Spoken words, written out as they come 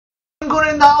Good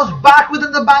in the house, back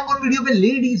within the bang on video with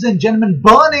ladies and gentlemen,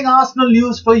 burning Arsenal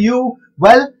news for you.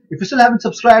 Well, if you still haven't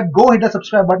subscribed, go hit that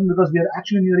subscribe button because we are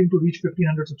actually nearing to reach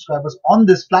 1500 subscribers on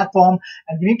this platform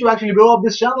and we need to actually blow up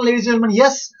this channel, ladies and gentlemen.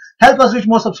 Yes, help us reach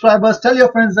more subscribers. Tell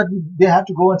your friends that they have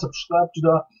to go and subscribe to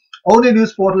the only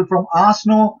news portal from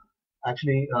Arsenal,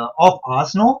 of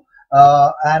Arsenal.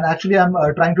 And actually, I'm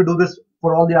trying to do this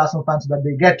for all the Arsenal fans so that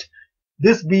they get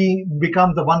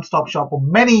becomes the one-stop shop for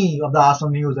many of the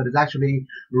Arsenal news that is actually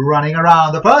running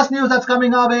around. The first news that's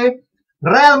coming our way: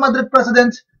 Real Madrid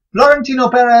president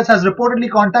Florentino Perez has reportedly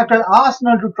contacted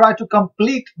Arsenal to try to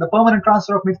complete the permanent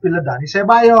transfer of midfielder Dani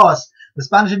Ceballos. The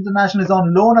Spanish international is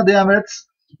on loan at the Emirates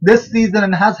this season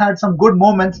and has had some good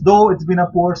moments, though it's been a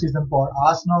poor season for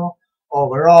Arsenal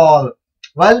overall.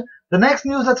 Well, the next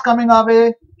news that's coming our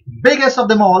way, biggest of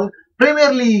them all, the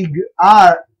Premier League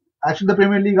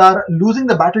are losing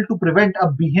the battle to prevent a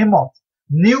behemoth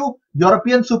new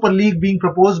European Super League being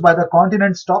proposed by the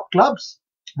continent's top clubs.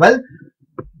 Well,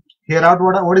 hear out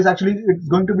what is actually it's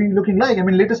going to be looking like. I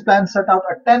mean, latest plans set out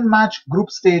a 10-match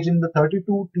group stage in the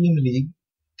 32-team league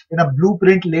in a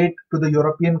blueprint laid to the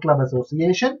European Club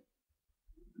Association.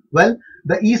 Well,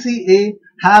 the ECA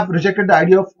have rejected the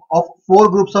idea of 4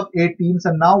 groups of 8 teams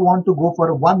and now want to go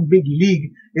for one big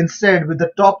league instead, with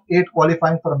the top 8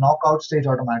 qualifying for a knockout stage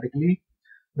automatically.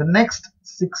 The next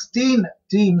 16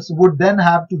 teams would then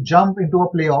have to jump into a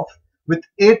playoff, with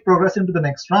 8 progressing to the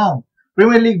next round.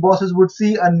 Premier League bosses would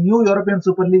see a new European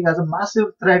Super League as a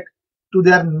massive threat to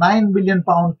their £9 billion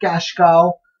cash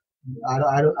cow.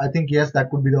 I think, yes, that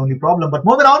could be the only problem. But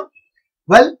moving on.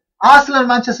 Well, Arsenal and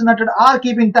Manchester United are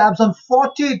keeping tabs on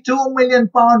 £42 million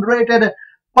rated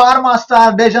Parma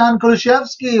star Dejan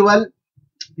Kulusevski. Well,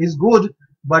 he's good,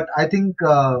 but I think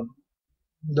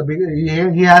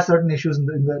he has certain issues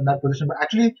in that position. But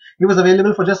actually, he was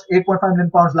available for just £8.5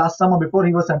 million last summer before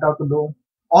he was sent out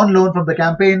on loan from the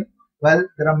campaign. Well,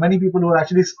 there are many people who are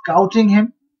actually scouting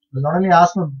him. Not only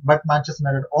Arsenal, but Manchester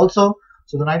United also.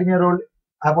 So the 19-year-old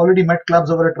have already met clubs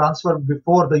over a transfer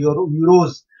before the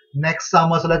Euros next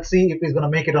summer. So let's see if he's going to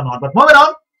make it or not. But moving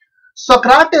on,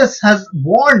 Socrates has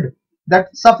warned that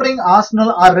suffering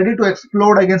Arsenal are ready to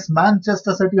explode against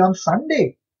Manchester City on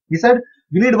Sunday. He said,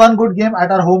 "We need one good game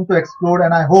at our home to explode,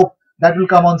 and I hope that will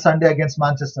come on Sunday against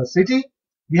Manchester City.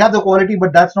 We have the quality,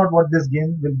 but that's not what this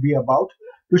game will be about.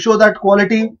 To show that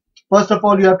quality, first of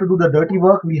all, you have to do the dirty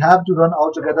work. We have to run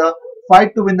all together,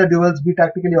 fight to win the duels, be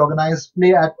tactically organized,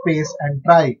 play at pace, and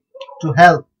try to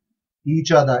help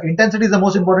each other. Intensity is the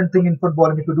most important thing in football,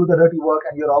 and if you do the dirty work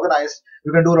and you're organized,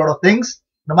 you can do a lot of things."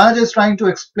 The manager is trying to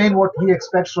explain what he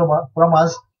expects from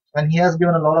us, and he has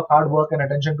given a lot of hard work and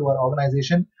attention to our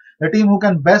organization. The team who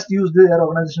can best use their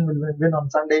organization will win on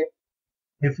Sunday.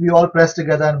 If we all press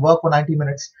together and work for 90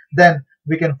 minutes, then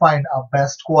we can find our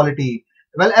best quality.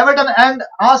 Well, Everton and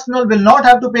Arsenal will not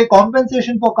have to pay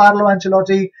compensation for Carlo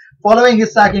Ancelotti following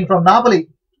his sacking from Napoli.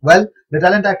 Well, the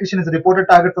talent tactician is a reported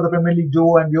target for the Premier League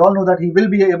duo, and we all know that he will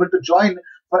be able to join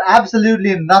for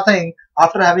absolutely nothing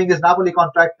after having his Napoli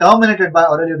contract terminated by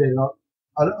Aurelio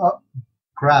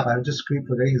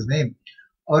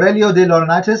De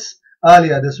Laurentiis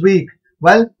earlier this week.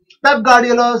 Well, Pep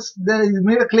Guardiola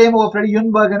made a claim over Freddie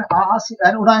Ljungberg and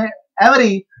Unai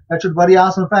Emery that should worry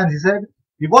Arsenal fans. He said,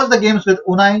 "We watch the games with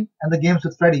Unai and the games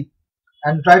with Freddie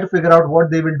and try to figure out what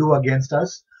they will do against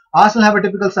us. Arsenal have a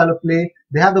typical style of play.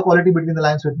 They have the quality between the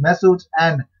lines with Mesut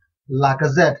and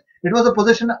Lacazette." It was a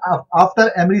position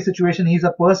after Emery's situation. He's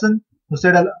a person who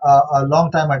stayed a long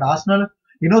time at Arsenal.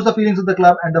 He knows the feelings of the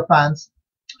club and the fans,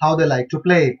 how they like to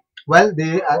play. Well,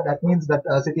 that means that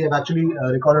City have actually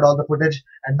recorded all the footage,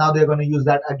 and now they're going to use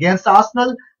that against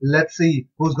Arsenal. Let's see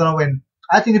who's going to win.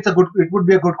 I think it would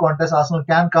be a good contest. Arsenal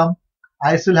can come.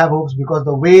 I still have hopes because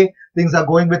the way things are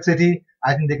going with City,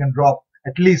 I think they can drop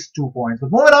at least 2 points.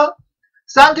 But moving on,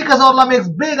 Santi Cazorla makes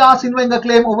big Arsene Wenger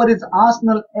claim over his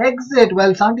Arsenal exit.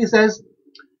 Well, Santi says,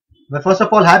 well, first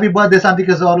of all, happy birthday, Santi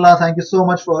Cazorla. Thank you so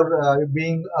much for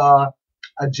being a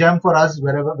gem for us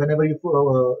whenever you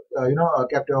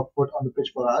kept your foot on the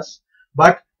pitch for us.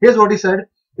 But here's what he said: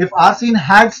 "If Arsene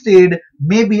had stayed,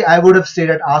 maybe I would have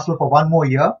stayed at Arsenal for one more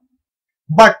year.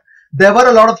 But there were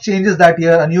a lot of changes that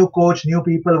year, a new coach, new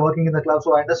people working in the club,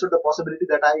 so I understood the possibility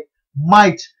that I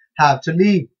might have to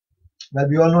leave." Well,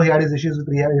 we all know he had his issues with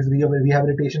his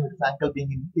rehabilitation, with his ankle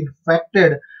being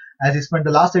infected, as he spent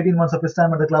the last 18 months of his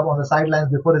time at the club on the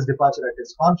sidelines before his departure at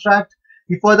his contract.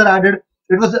 He further added,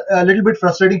 "It was a little bit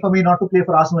frustrating for me not to play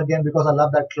for Arsenal again because I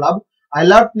love that club. I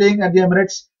loved playing at the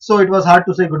Emirates, so it was hard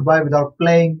to say goodbye without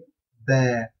playing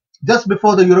there. Just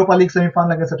before the Europa League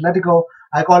semi-final against Atletico,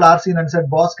 I called Arsene and said,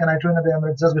 'Boss, can I train at the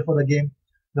Emirates?' Just before the game.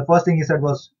 The first thing he said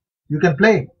was, You can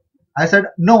play. I said,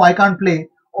 no, I can't play.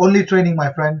 Only training,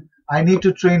 my friend. I need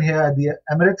to train here at the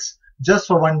Emirates just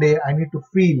for one day. I need to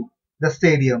feel the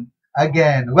stadium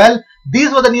again. Well,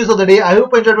 these were the news of the day. I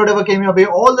hope you enjoyed whatever came your way.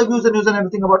 All the views and news and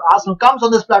everything about Arsenal comes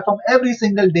on this platform every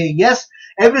single day. Yes,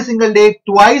 every single day,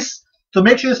 twice. So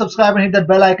make sure you subscribe and hit that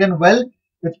bell icon. Well,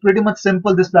 it's pretty much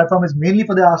simple. This platform is mainly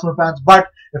for the Arsenal fans. But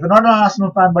if you're not an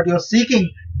Arsenal fan, but you're seeking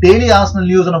daily Arsenal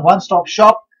news on a one-stop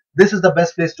shop, this is the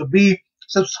best place to be.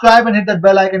 Subscribe and hit that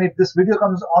bell icon. If this video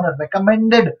comes on a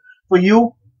recommended for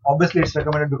you, obviously it's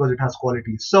recommended because it has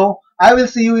quality. So I will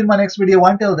see you in my next video.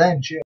 Until then, cheers.